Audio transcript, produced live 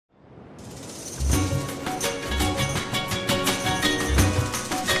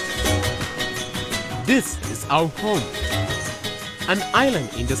This is our home, an island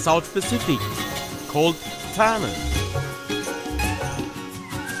in the South Pacific called Tanna.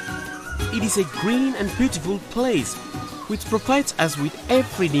 It is a green and beautiful place which provides us with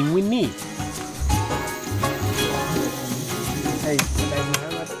everything we need.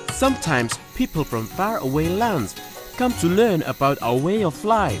 Sometimes people from faraway lands come to learn about our way of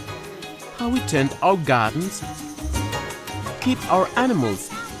life, how we tend our gardens, keep our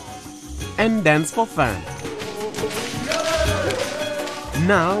animals, and dance for fun.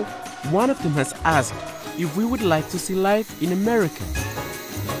 Now, one of them has asked if we would like to see life in America.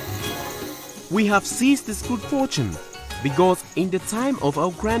 We have seized this good fortune because in the time of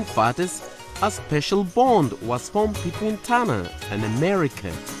our grandfathers, a special bond was formed between Tanna and America.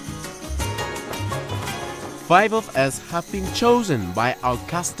 5 of us have been chosen by our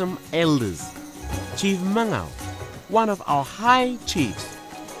custom elders. Chief Mangau, one of our high chiefs.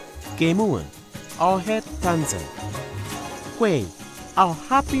 Kemua, our head dancer. Hui, our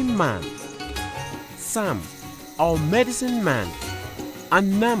happy man. Sam, our medicine man.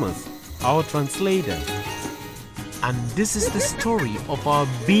 And Namas, our translator. And this is the story of our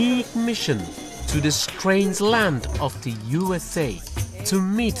big mission to the strange land of the USA to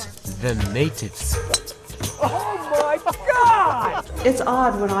meet the natives. Oh my God! It's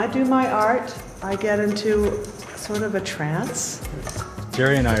odd, when I do my art, I get into sort of a trance.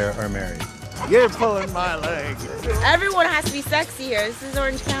 Jerry and I are married. You're pulling my leg. Everyone has to be sexy here. This is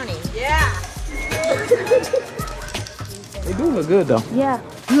Orange County. Yeah! They do look good though. Yeah.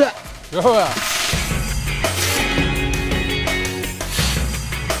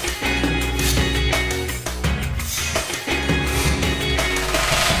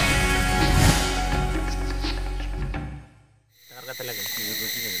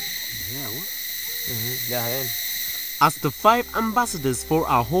 As the 5 ambassadors for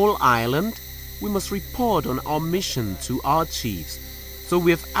our whole island, we must report on our mission to our chiefs. So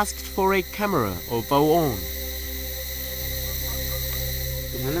we have asked for a camera of our own.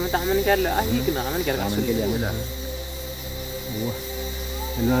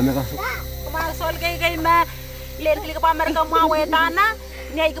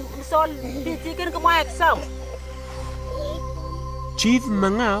 Chief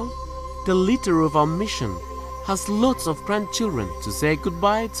Mangau, the leader of our mission, has lots of grandchildren to say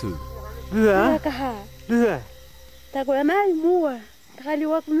goodbye to.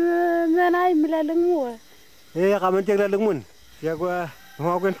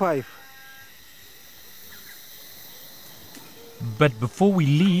 But before we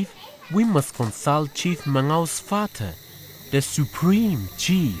leave, we must consult Chief Mangau's father, the supreme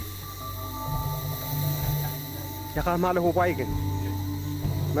chief.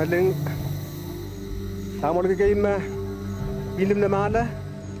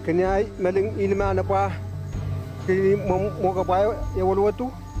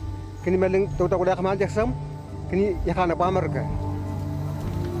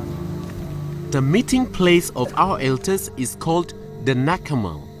 The meeting place of our elders is called the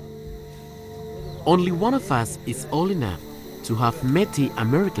Nakamal. Only one of us is old enough to have met the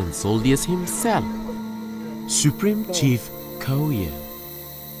American soldiers himself, Supreme Chief Cowboy.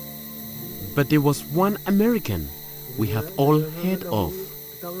 But there was one American we have all heard of.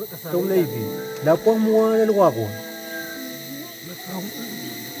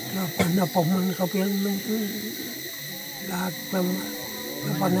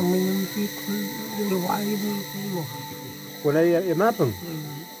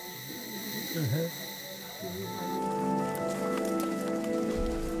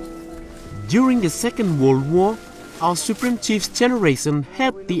 During the Second World War, our Supreme Chief's generation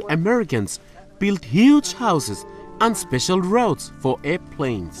helped the Americans build huge houses and special roads for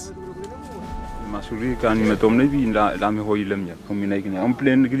airplanes.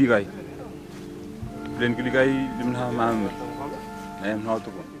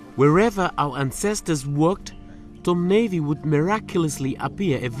 Wherever our ancestors worked, Tom Navy would miraculously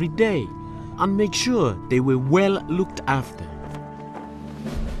appear every day and make sure they were well looked after.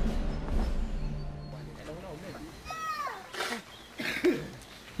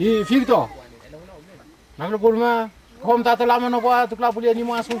 Victor, I'm going to home tata lama na ba tukla pulia ni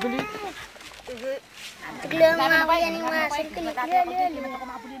mas kuli.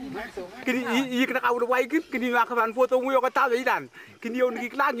 Kini iya kena kau udah baik kini nak kawan foto mu yang kata dan kini yang nak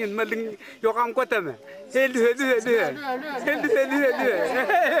kelangin maling yang kamu kata me.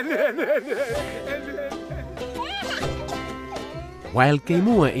 While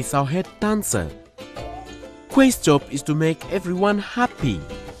Kemua is our head dancer, Kui's job is to make everyone happy.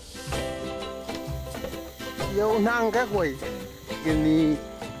 Yo nang cái quỷ kini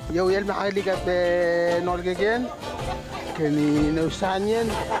Yo yel makali ka be Norwegian. Kani no sanyen.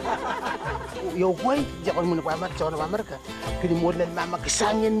 Yo koy jakon mo na pa mat jakon pa Amerika. Kani mo lan mama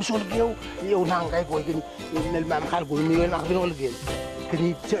kasanyen musul yo. Yo nang kay koy kani nal mama khal ko mi yel makbi Norwegian.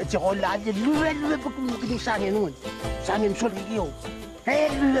 Kani jakon la je luwe ba ko kani sanyen mo. Sanyen musul yo.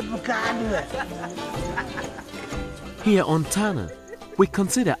 Hey luwe ba ka luwe. Here on Tana, we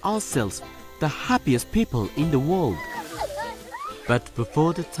consider ourselves the happiest people in the world. But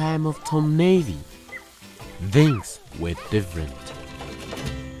before the time of Tom Navy, things were different.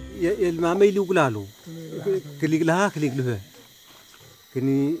 المعمي لو قلالو كليك لها كليك له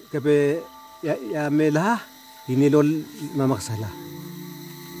كني كبه يا ملها يني لول ما مغسلها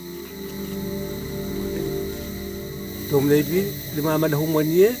توم ليبي لما عملهم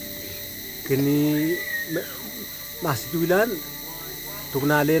ونيه كني ما ستولان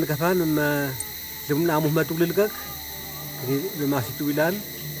تقنا علينا كفان ما لمنا مهما تقولك كني لما ستولان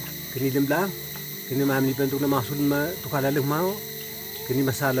كني لملا كني ما عملي بنتونا محصول ما تقال له معه كني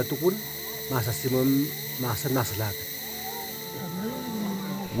مسألة تكون ما سيمم ما سناسلات.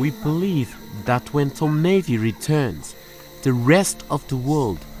 We believe that when Tom Navy returns, the rest of the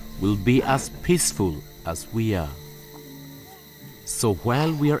world will be as peaceful as we are. So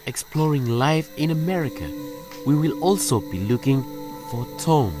while we are exploring life in America, we will also be looking for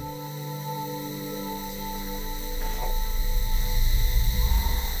Tom.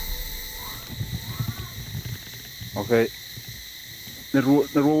 Okay.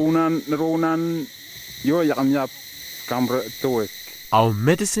 Neronan yo yakam kamera toek. Our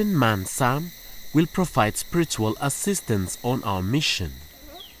medicine man Sam will provide spiritual assistance on our mission.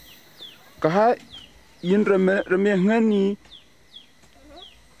 Kaha yin reme ngani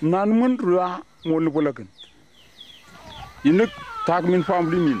nan mun rua mon bolagan. Yinek tak min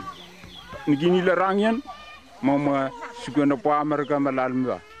family min. Ngini la rangyan mama sugana pa Amerika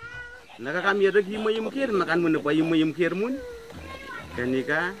malalmwa. Nakakam yada ki mayim kir nakan mun pa mayim kir mun.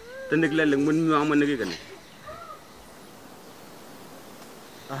 Kanika teneglalang mun mo man nagigana.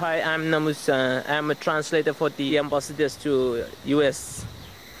 Hi, I'm Namus. I'm a translator for the ambassadors to US.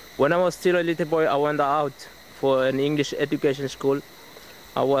 When I was still a little boy, I went out for an English education school.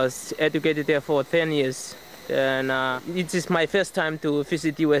 I was educated there for 10 years. And it is my first time to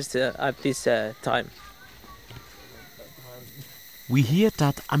visit US at this time. We hear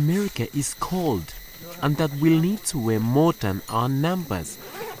that America is cold and that we'll need to wear more than our numbers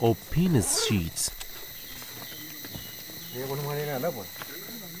or penis sheets.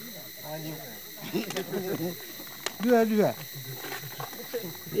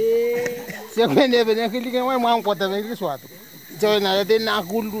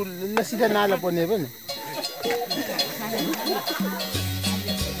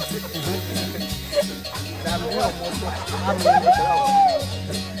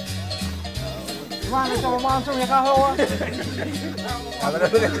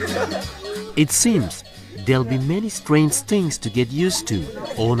 It seems there'll be many strange things to get used to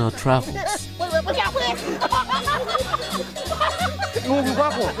on our travels.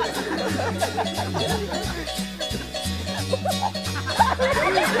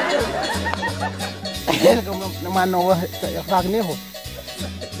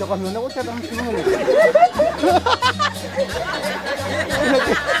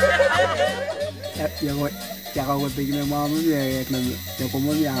 Ya kau tinggal mama ya ya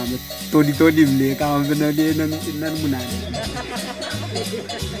kamu ya todi beli kamu benar dia nan munan.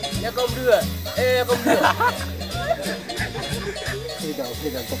 Ya kamu dua, ya kamu dua.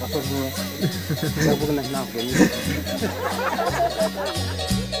 Tidak tak pasal semua. Saya bukan nak ini.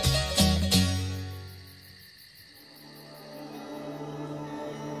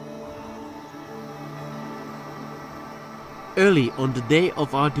 Early on the day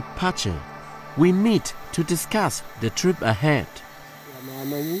of our departure, we meet to discuss the trip ahead.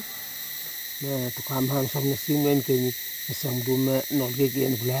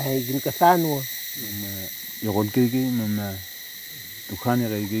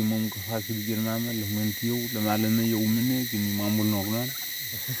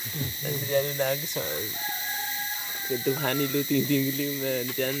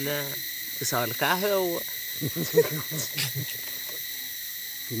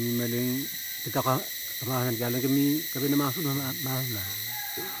 Kini maling kita kemahalan jalan kami na masuk mahal na.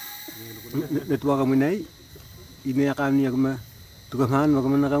 Natua kami nai ini akan ni agama tukamahan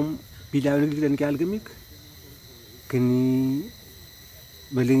agama nakam pilawan kita nikal kami kini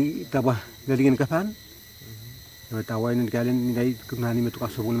maling tabah galingan kafan. Tawa ini kalian nai kemahan ni tukar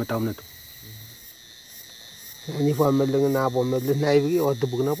sebelum tahun na tu. Ini faham maling na apa maling nai bagi atau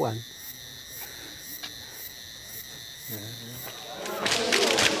bukan apa?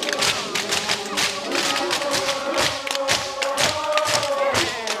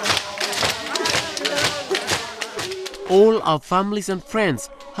 All our families and friends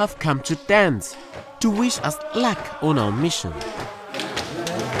have come to dance to wish us luck on our mission.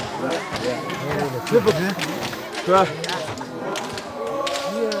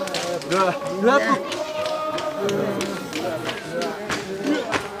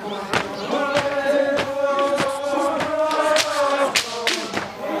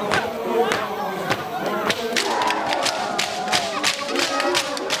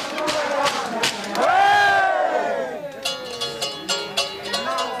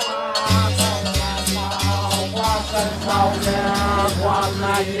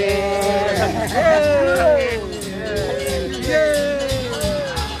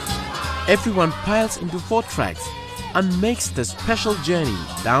 Everyone piles into 4 tracks and makes the special journey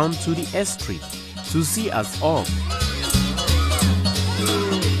down to the estuary to see us off.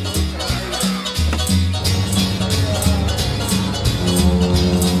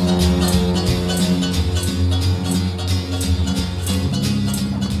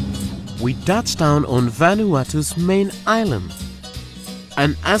 We touch down on Vanuatu's main island,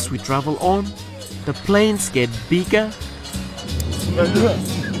 and as we travel on, the planes get bigger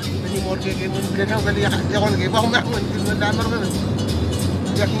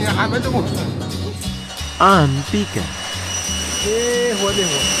and bigger.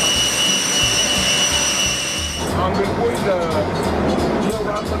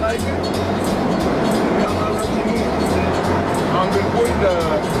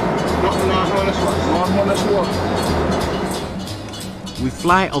 We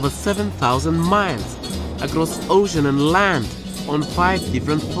fly over 7,000 miles across ocean and land on 5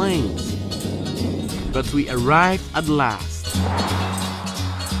 different planes. But we arrive at last.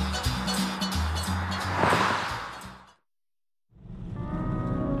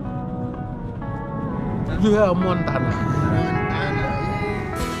 Yeah, Montana.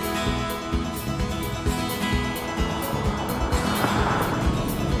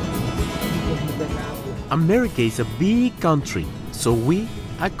 America is a big country, so we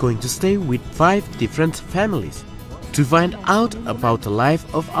are going to stay with 5 different families to find out about the life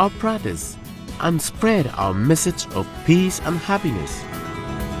of our brothers and spread our message of peace and happiness.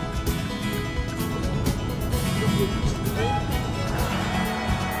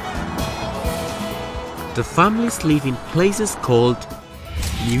 The families live in places called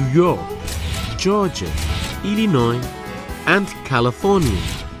New York, Georgia, Illinois, and California.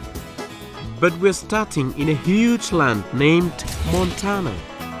 But we're starting in a huge land named Montana,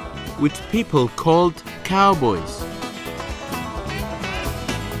 with people called Cowboys.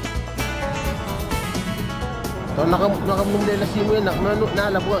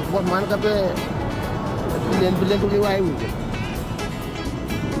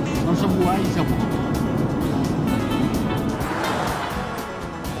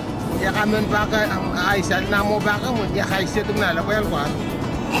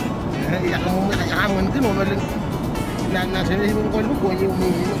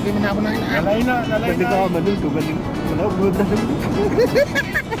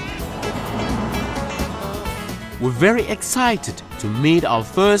 We're very excited to meet our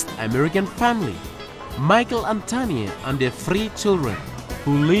first American family, Michael and Tanya and their 3 children,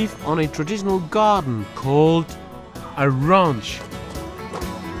 who live on a traditional garden called a ranch.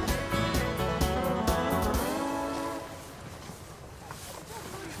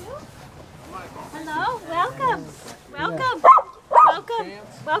 Hello, welcome. Welcome. Welcome.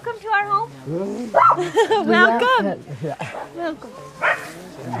 Welcome to our home. Welcome. Welcome.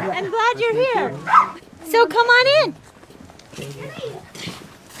 I'm glad you're here. So come on in.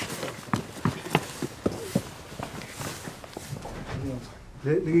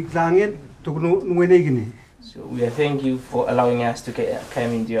 So we thank you for allowing us to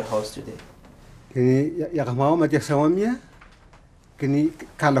come into your house today.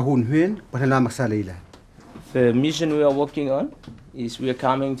 The mission we are working on is we are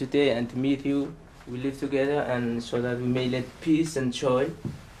coming today and to meet you. We live together and so that we may let peace and joy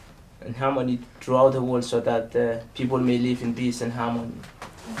and harmony throughout the world so that people may live in peace and harmony.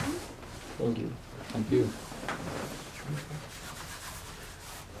 Thank you. Thank you.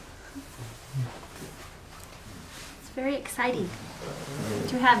 It's very exciting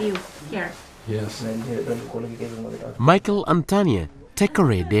to have you here. Yes. Michael and Tanya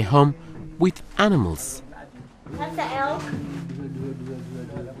decorate their home with animals. That's an elk.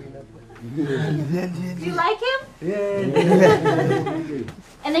 Do you like him? Yeah.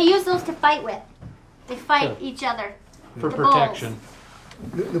 And they use those to fight with. They fight each other. For the protection.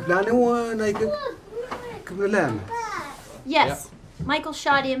 Yes. Michael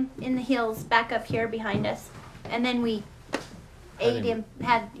shot him in the hills back up here behind us. And then we ate and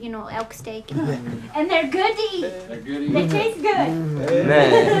had, elk steak. And they're good to eat. They taste good.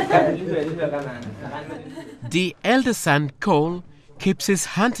 The elder son, Cole, keeps his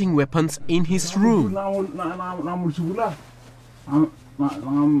hunting weapons in his room.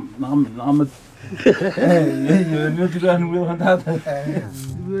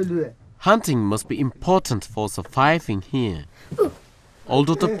 Hunting must be important for surviving here.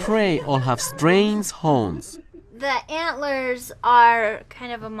 Although the prey all have strange horns. The antlers are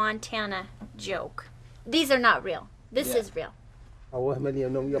kind of a Montana joke. These are not real. This is real. While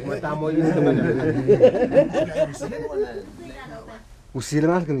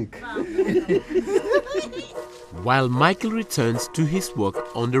Michael returns to his work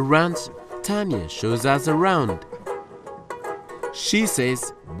on the ranch, Tanya shows us around. She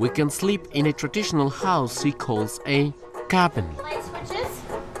says we can sleep in a traditional house she calls a cabin. Light switches.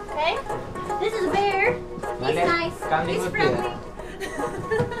 Okay. This is Bear. He's nice. He's friendly.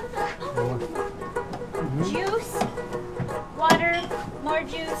 Juice, water, more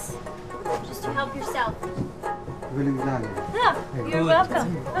juice, just to help yourself. Oh, you're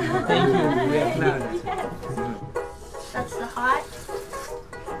welcome. Thank you. Yes. That's the hot.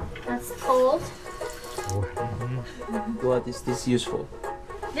 That's the cold. What is this useful?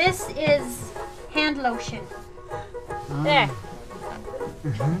 This is hand lotion. There.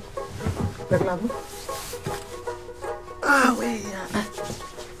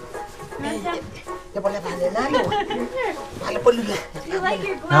 You like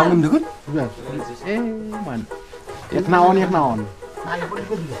your gloves?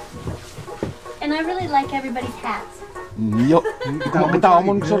 And I really like everybody's hats.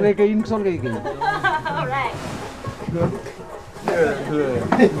 All right.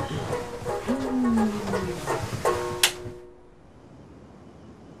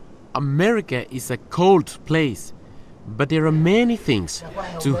 America is a cold place, but there are many things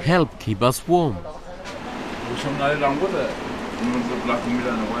to help keep us warm.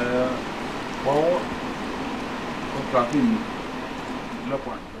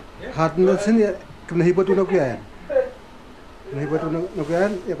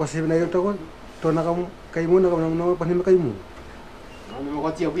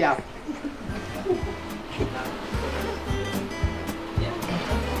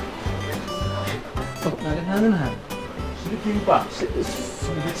 Sleeping bag.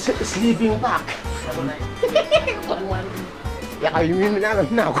 Sleeping bag. Ya kayo min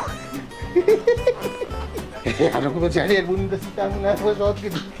na ako. Ano ko ba siya bunda si tang na ko suot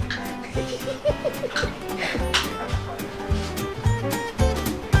gid.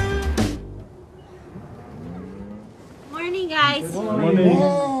 Morning, guys. Morning.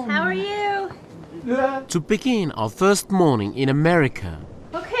 How are you? To begin our first morning in America,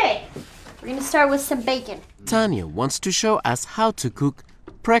 Okay. We're gonna start with some bacon. Tanya wants to show us how to cook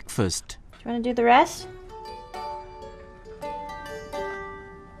breakfast. Do you want to do the rest?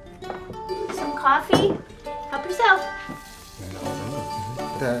 Some coffee. Help yourself.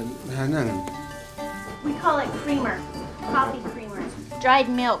 We call it creamer. Coffee creamer. Dried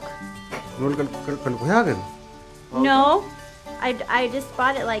milk. No, I just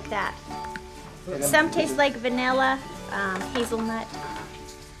bought it like that. Some taste like vanilla, hazelnut.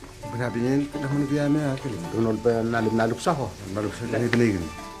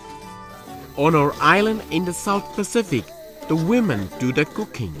 On our island in the South Pacific, the women do the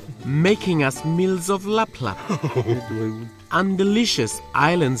cooking, making us meals of lap-lap and delicious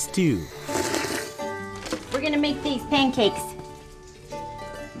island stew. We're gonna make these pancakes.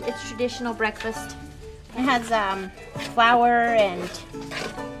 It's traditional breakfast. It has flour and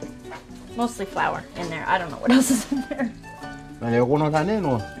mostly flour in there. I don't know what else is in there.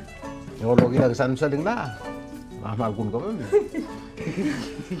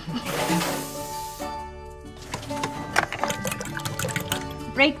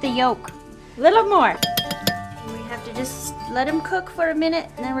 Break the yolk. A little more. We have to just let them cook for a minute,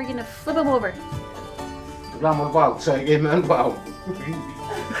 and then we're gonna flip them over.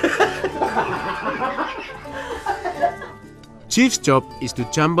 Chief's job is to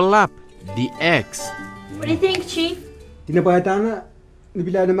jumble up the eggs. What do you think, Chief? Tinapayatana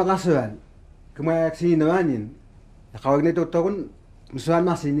nibila na makasuan. Kumaya sinin namanin. Nakawag nito tokon musuan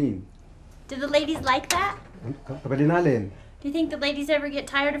masinin. Do the ladies like that? Kapalinalin. Do you think the ladies ever get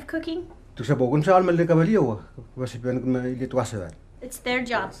tired of cooking? Tuksabokon sa almal kabaliyo. Wasipian kumailit wasuan. It's their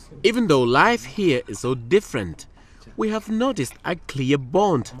job. Even though life here is so different, we have noticed a clear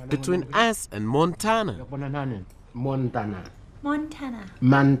bond between us and Montana. Montana. Montana.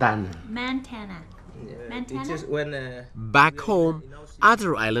 Montana. Montana. It's just when Back home,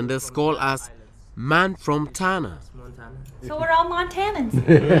 other islanders call us man from Tana. So we're all Montanans.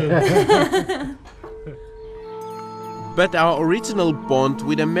 But our original bond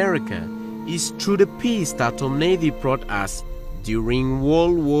with America is through the peace that Tom Navy brought us during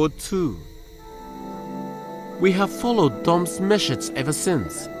World War II. We have followed Tom's message ever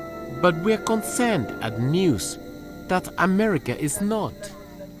since, but we are concerned at news that America is not.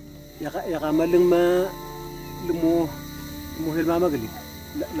 Yaka maling ma lumo helmama galik.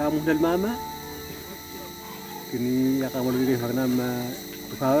 La mo helmama. Kini yaka maling hagna ma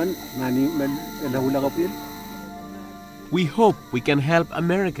tukawan mani lahula kapil. We hope we can help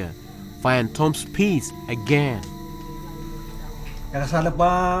America find Tom's peace again. Yaka sala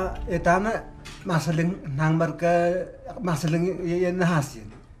pa etana masaling nang marka masaling yan nahasin.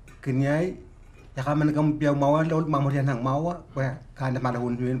 Kini ay yaka man kam piaw mawa lol mamorian hang mawa pa kana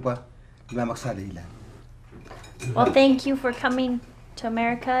malahun huin pa magsalilan. Well, thank you for coming to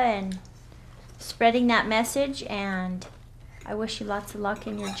America and spreading that message, and I wish you lots of luck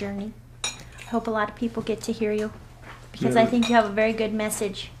in your journey. I hope a lot of people get to hear you, because I think you have a very good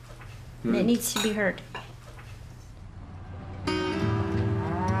message, and it needs to be heard.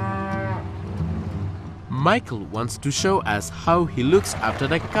 Michael wants to show us how he looks after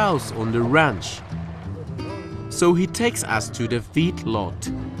the cows on the ranch. So he takes us to the feedlot.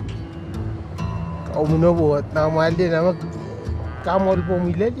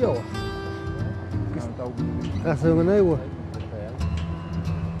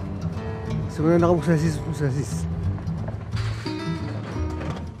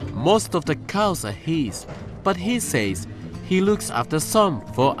 Most of the cows are his, but he says he looks after some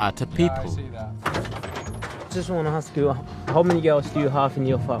for other people. Just want to ask you, how many cows do you have in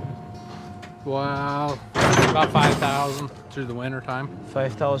your farm? Wow, about 5,000 through the winter time.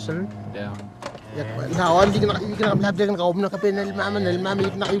 5,000? Yeah.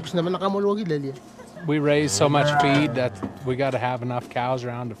 We raise so much feed that we got to have enough cows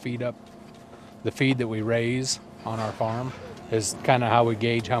around to feed up the feed that we raise on our farm. Is kind of how we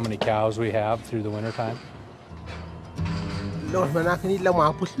gauge how many cows we have through the winter time.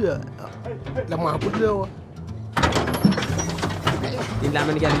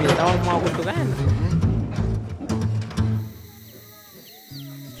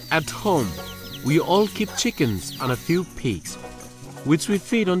 At home, we all keep chickens and a few pigs, which we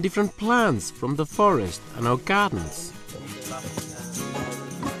feed on different plants from the forest and our gardens.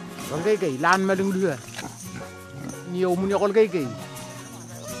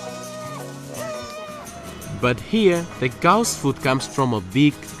 But here, the cow's food comes from a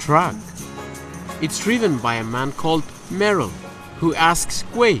big truck. It's driven by a man called Merrill, who asks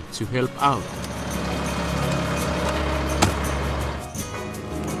Quay to help out.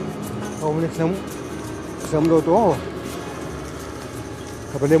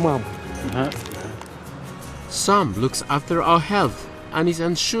 Sam looks after our health and is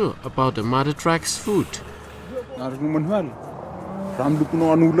unsure about the mother truck's food.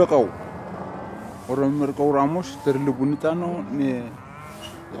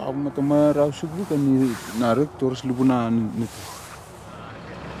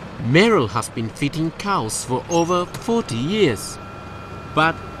 Merrill has been feeding cows for over 40 years,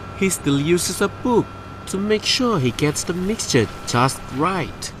 but he still uses a book to make sure he gets the mixture just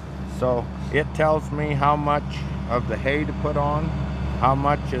right. So it tells me how much of the hay to put on, how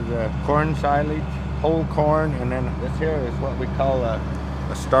much of the corn silage, whole corn, and then this here is what we call a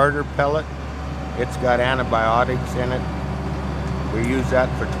starter pellet. It's got antibiotics in it. We use that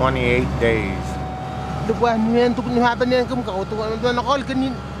for 28 days.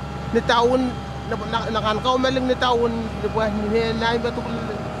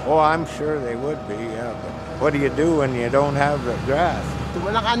 Oh, I'm sure they would be, yeah. But what do you do when you don't have the grass?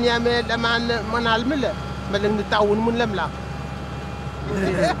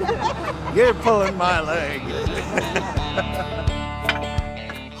 You're pulling my leg.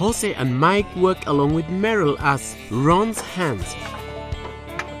 Jose and Mike work along with Merrill as Ron's hands,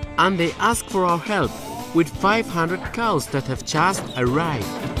 and they ask for our help with 500 cows that have just arrived.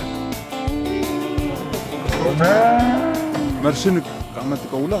 This is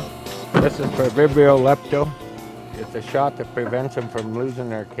for Vibrio lepto. It's a shot that prevents them from losing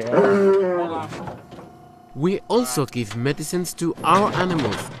their calves. We also give medicines to our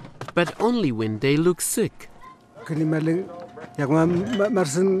animals, but only when they look sick.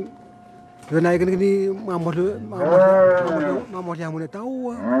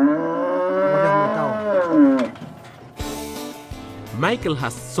 Michael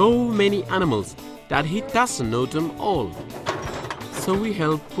has so many animals that he doesn't know them all, so we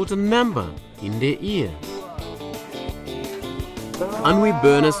help put a number in their ear. And we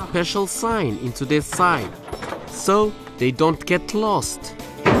burn a special sign into their side so they don't get lost.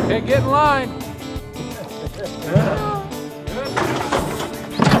 Okay, get in line.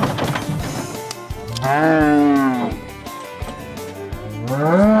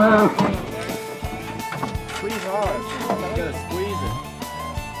 Squeeze hard. You gotta squeeze it.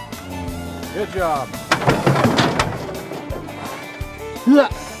 Good job.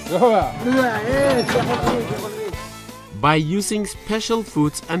 By using special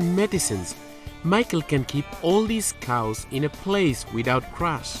foods and medicines, Michael can keep all these cows in a place without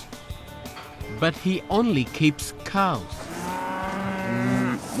crash. But he only keeps cows.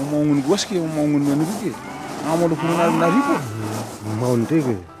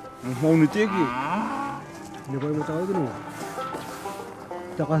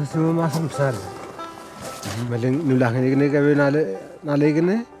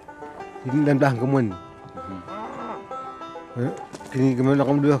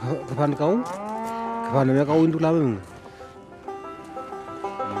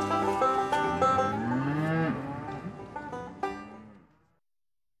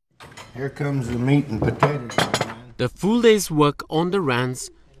 Here comes the meat and potatoes. The full day's work on the ranch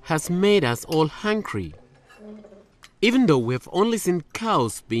has made us all hungry. Even though we've only seen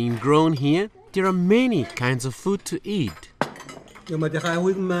cows being grown here, there are many kinds of food to eat. The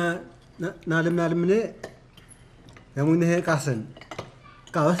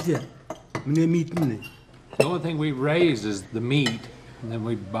only thing we raise is the meat, and then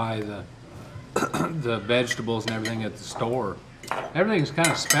we buy the the vegetables and everything at the store. Everything's kind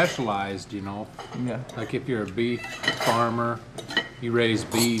of specialized, you know. Yeah. Like if you're a beef farmer, you raise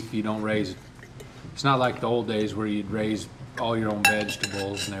beef, you don't raise... It's not like the old days where you'd raise all your own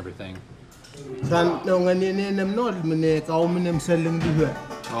vegetables and everything.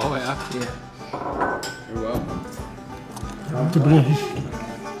 Oh, yeah? Yeah. You're welcome.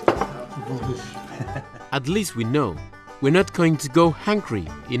 At least we know we're not going to go hungry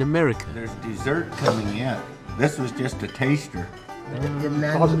in America. There's dessert coming in. This was just a taster.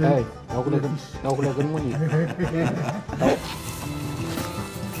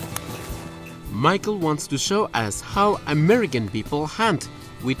 Michael wants to show us how American people hunt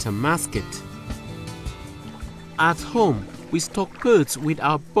with a musket. At home, we stalk birds with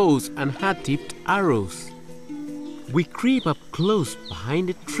our bows and hat-tipped arrows. We creep up close behind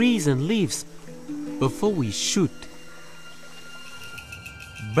the trees and leaves before we shoot.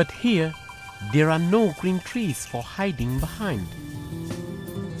 But here, there are no green trees for hiding behind.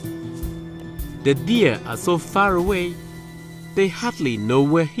 The deer are so far away, they hardly know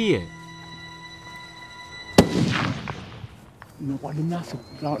we're here.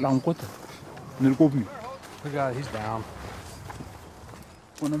 God, he's down.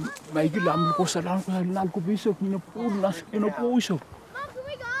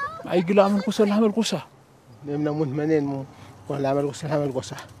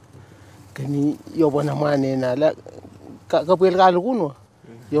 Kani yobo na mane na la kapel ka luguno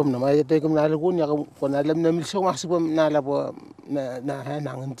yom na mai te kum na lugun ya ko na lam na milso masip na la bo na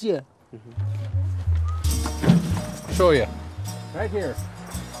ngantia. Show you. Right here.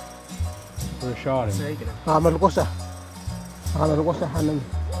 Where I shot him. Thank you.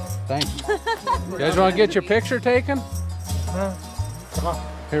 You guys want to get your picture taken?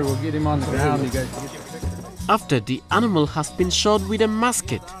 Here, we'll get him on the ground. You guys can get your picture. After the animal has been shot with a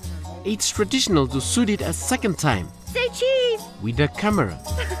musket, it's traditional to shoot it a second time. Say cheese! With a camera.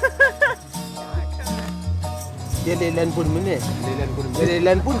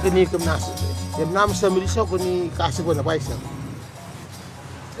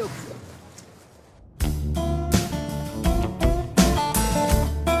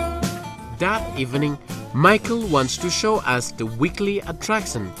 That evening, Michael wants to show us the weekly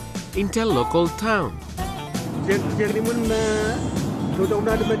attraction in the local town.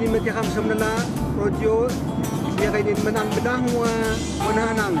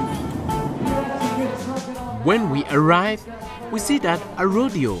 When we arrive, we see that a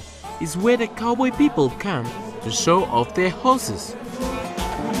rodeo is where the cowboy people come to show off their horses.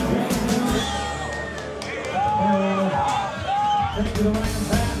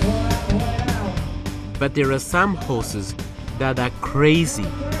 But there are some horses that are crazy.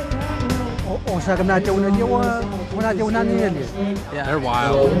 Yeah, they're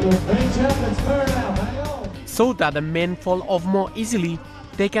wild. So that the men fall off more easily,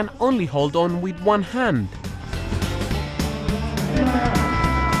 they can only hold on with one hand.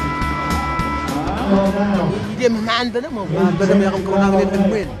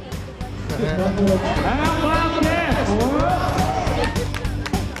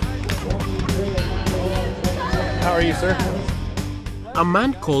 How are you, sir? A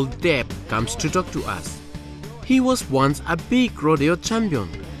man called Deb comes to talk to us. He was once a big rodeo champion.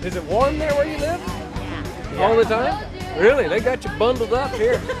 Is it warm there where you live? Yeah. All the time? Really? They got you bundled up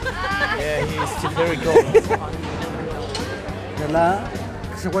here. Yeah, he's very cold.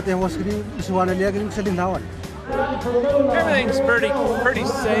 Everything's pretty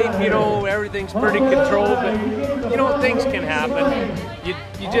safe, you know, everything's pretty controlled, but you know, things can happen. You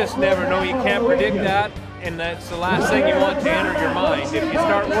just never know, you can't predict that, and that's the last thing you want to enter your mind. If you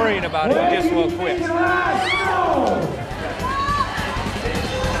start worrying about it, you just will quit.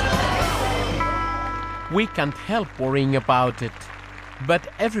 We can't help worrying about it, but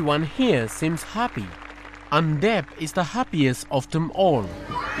everyone here seems happy, and Deb is the happiest of them all.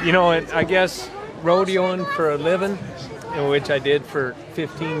 You know, I guess rodeoing for a living, which I did for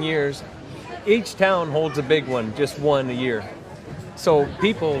 15 years, each town holds a big one, just one a year. So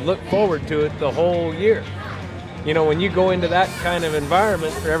people look forward to it the whole year. You know, when you go into that kind of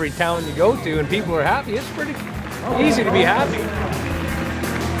environment for every town you go to and people are happy, it's pretty easy to be happy.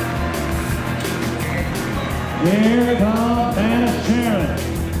 Here comes Dennis Sharon.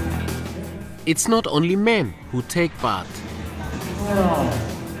 It's not only men who take part.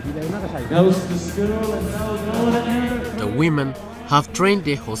 Goes to school and knows all the answers. The women have trained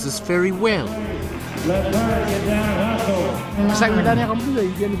their horses very well. Let her get down hustle.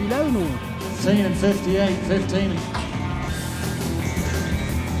 10 and 58, 15.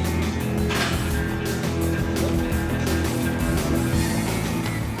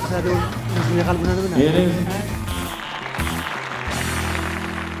 It is.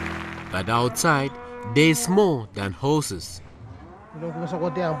 But outside, there's more than horses.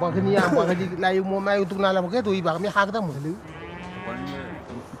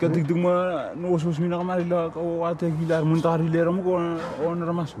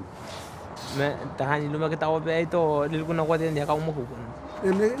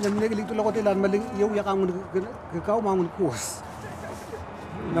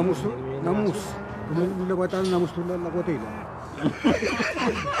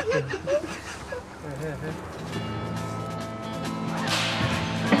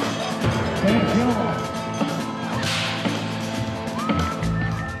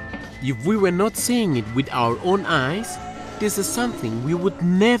 If we were not seeing it with our own eyes, this is something we would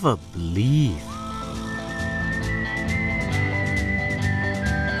never believe.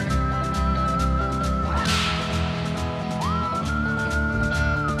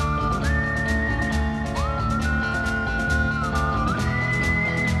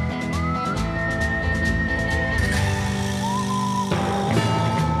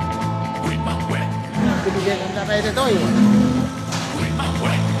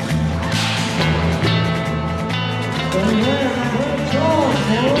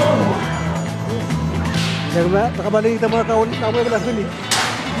 Nakabalik kita mga Cowboy pala sini.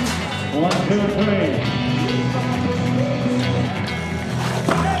 1, 2, 3.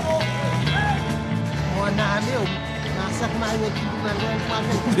 Masak mayo na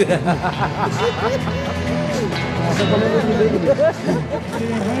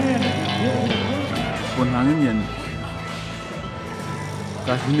Konangan yan.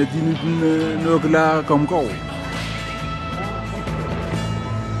 Kasi na dinipin nagla kamkaw.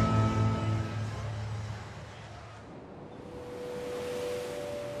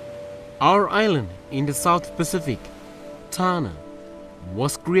 Our island in the South Pacific, Tana,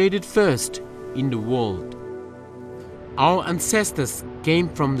 was created first in the world. Our ancestors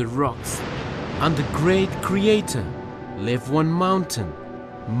came from the rocks, and the great creator left one mountain,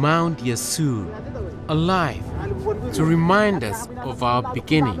 Mount Yasur, alive to remind us of our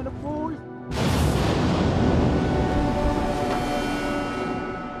beginning.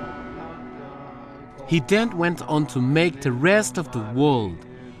 He then went on to make the rest of the world,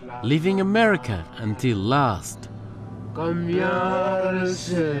 leaving America until last.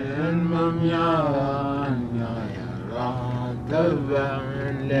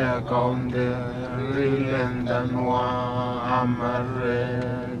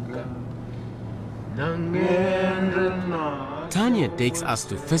 Tanya takes us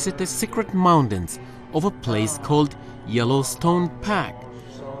to visit the secret mountains of a place called Yellowstone Park,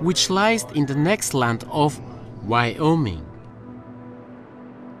 which lies in the next land of Wyoming.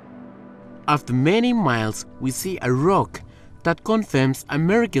 After many miles, we see a rock that confirms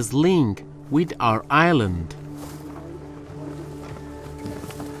America's link with our island.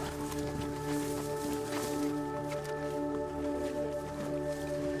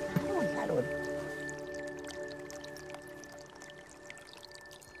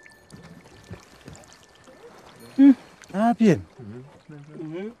 Bien.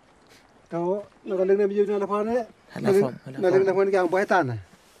 Tao nagaling na video na lapan eh. Nagaling na kung kaya buhay tanah.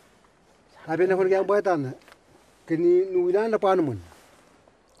 Abi na kung kaya buhay tanah. Kini nuilan lapan mun.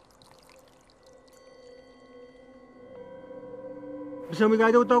 Bisa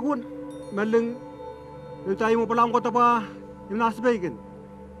mengajak utakun, malang tayo mo palang kota pa yung nasa bayan.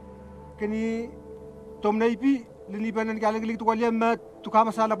 Kini tom na ipi, linipan ng galing tukalya mat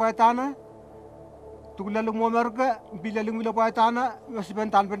tukama sa lapay tanah. Tukulalong mo marga, bilalong mo lapay tanah, masipan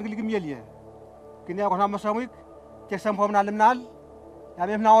tanpan galing milya. Kini ako sama samik, kesam pam nalim nal,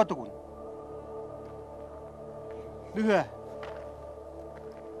 yabi na utakun. Duga.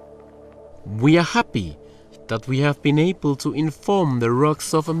 We are happy that we have been able to inform the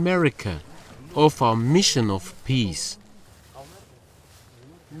rocks of America of our mission of peace.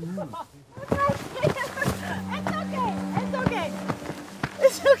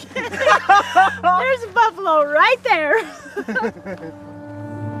 It's okay. There's a buffalo right there.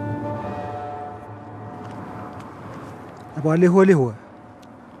 Apa liho.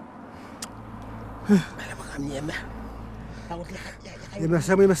 Ya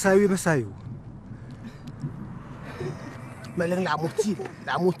masayu. Malang lamuti.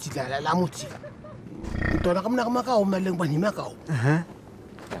 Ito na kami nakamakaw, malang panimakaw.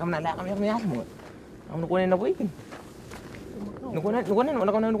 Kami mo. Ang nukunin na buhay.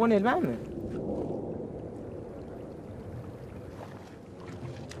 Nukunin, mami.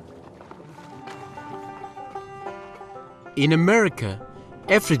 In America,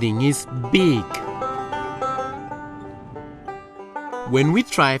 everything is big. When we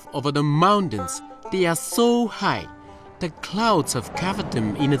drive over the mountains, they are so high, the clouds have covered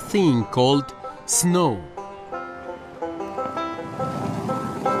them in a thing called snow.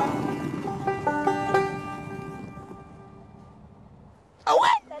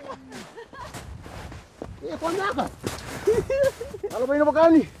 Ano ba yung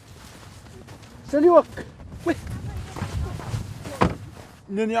napakani? Sa liwak.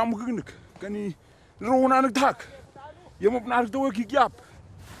 Nyan yang mukhinik. Kani rona nagtak. Yang mo panarik daw kikyap.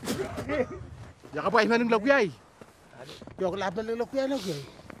 Ya kapay man ng lagyay. Kaya ko laban ng lagyay.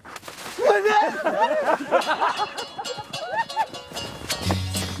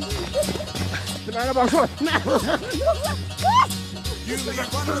 Kenapa bangsot?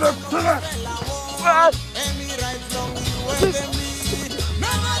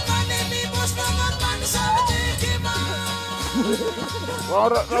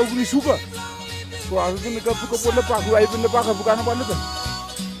 Orang tahu ni suka. Wah, itu negara bukan lepas, gua ibin lepas bukan apa lepas.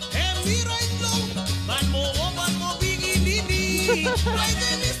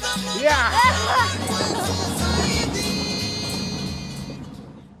 Yeah.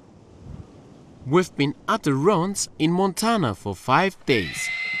 We've been at the runs in Montana for 5 days.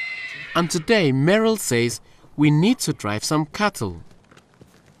 And today Merrill says we need to drive some cattle.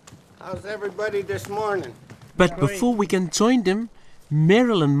 How's everybody this morning? But before we can join them,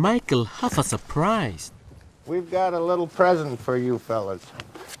 Merrill and Michael have a surprise. We've got a little present for you fellas.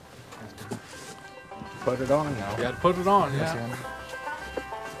 Put it on now. Yeah, put it on, yeah.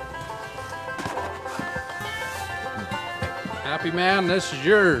 Happy man, this is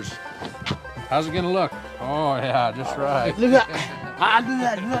yours. How's it gonna look? Oh yeah, just right.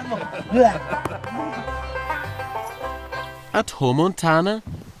 At home Montana,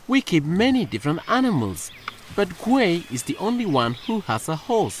 we keep many different animals, but Guay is the only one who has a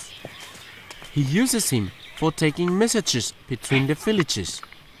horse. He uses him for taking messages between the villages,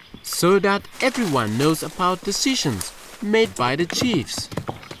 so that everyone knows about decisions made by the chiefs.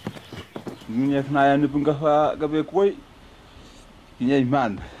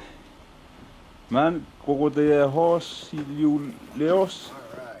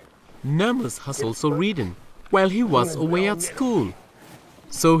 Namus has also ridden while he was away at school,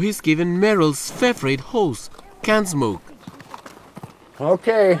 so he's given Merrill's favorite horse, Cansmoke.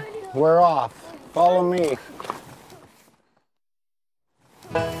 Okay, we're off. Follow me.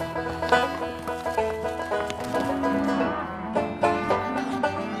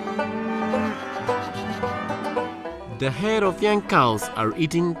 The herd of young cows are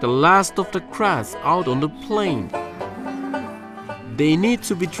eating the last of the grass out on the plain. They need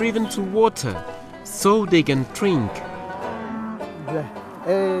to be driven to water so they can drink.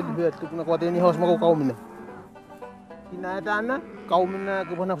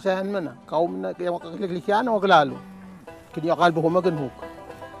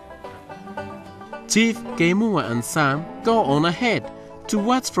 Chief Kemua and Sam go on ahead to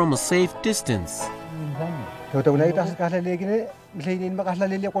watch from a safe distance. Tahu na itas kahlali gini, misalnya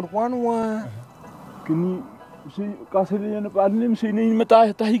makahlali kuan wa. Kini si kahlali na panim sini mata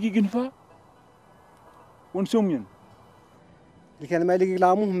tahi gigin fa. Konsumyen. Likan mai lagi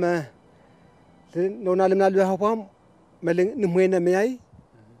lamu ma No na limna lu hapam maling numwena mei.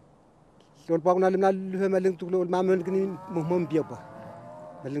 Lol pa na limna lu maling tuklo mamen kini muhmum biapa.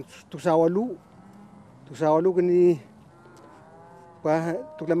 Maling tusawalu kini pa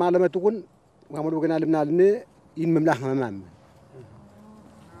tukla malama tukun ngamadu kena limna limne in memlah mamam.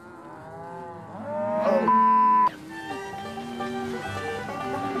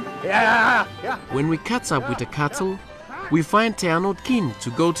 When we catch up with the cattle, we find they are not keen to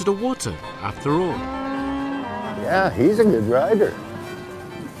go to the water after all. Yeah, he's a good rider.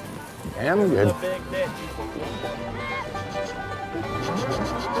 Damn good.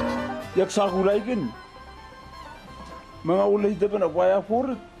 Yak sakulaikin. Mga ulay daban awaya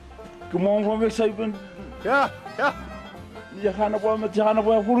for. Kumong pamik saibin. Yeah. Yakana pa matjana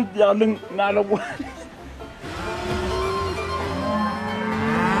pa for yaling nalawa.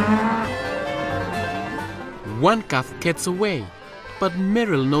 One calf gets away, but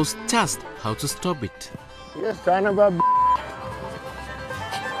Meryl knows just how to stop it. You son of a.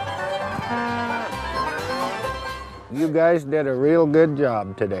 You guys did a real good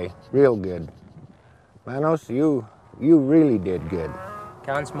job today. Real good. Manos, you really did good.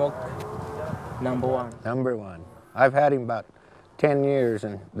 Can't smoke. Number one. Number one. I've had him about 10 years,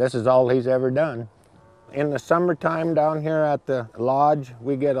 and this is all he's ever done. In the summertime down here at the lodge,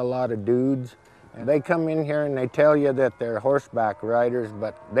 we get a lot of dudes. And they come in here and they tell you that they're horseback riders,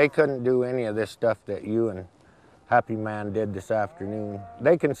 but they couldn't do any of this stuff that you and Happy Man did this afternoon.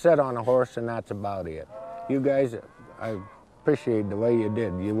 They can sit on a horse and that's about it. You guys, I appreciate the way you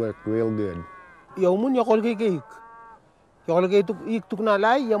did. You worked real good. Yaumun ya kolge keik. Ya kolge ik tuk na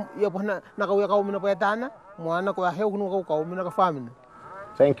lai ya pahna nakawi kau mina payatana. Muana ko aheu kunu kau mina ka famin.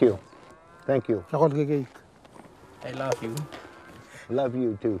 Thank you. Thank you. Ya kolge keik. I love you. Love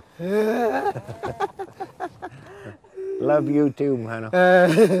you too. Love you too, Mano.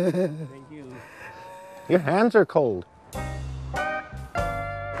 Thank you. Your hands are cold.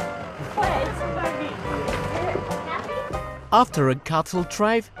 After a cattle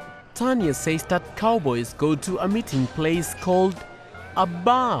drive, Tanya says that cowboys go to a meeting place called a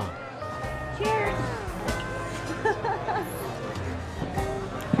bar. Cheers.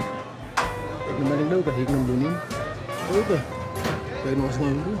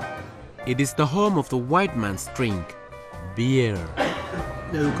 It is the home of the white man's drink, beer.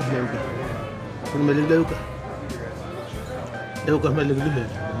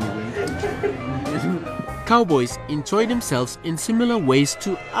 Cowboys enjoy themselves in similar ways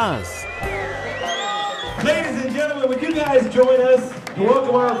to us. Ladies and gentlemen, would you guys join us to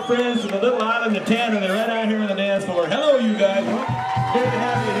welcome our friends from the little island of Tanner? They're right out here on the dance floor. Hello, you guys. Good to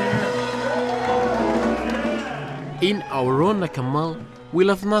have you here. In our own Nakamal, we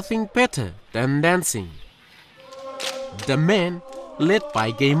love nothing better than dancing. The men, led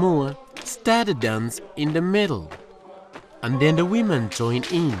by Geymua, start a dance in the middle. And then the women join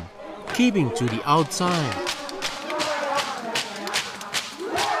in, keeping to the outside.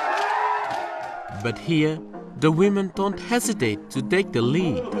 But here, the women don't hesitate to take the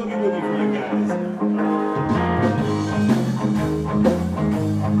lead.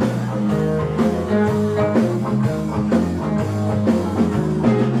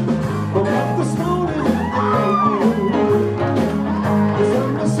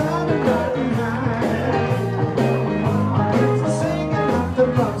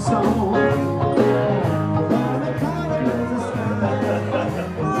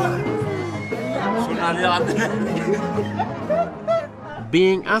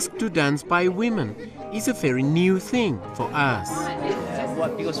 Being asked to dance by women is a very new thing for us.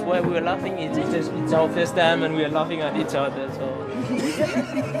 Because why we were laughing, it's our first time and we are laughing at each other. So.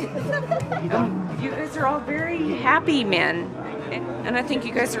 You guys are all very happy men, and I think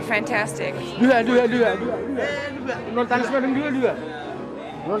you guys are fantastic.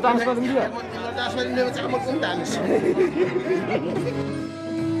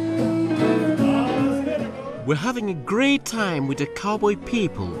 We're having a great time with the cowboy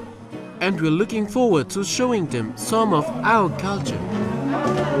people, and we're looking forward to showing them some of our culture.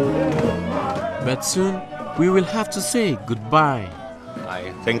 But soon, we will have to say goodbye.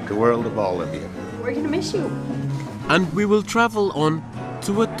 I think the world of all of you. We're gonna miss you. And we will travel on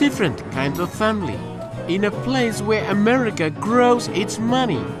to a different kind of family, in a place where America grows its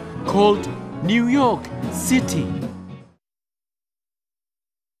money, called New York City.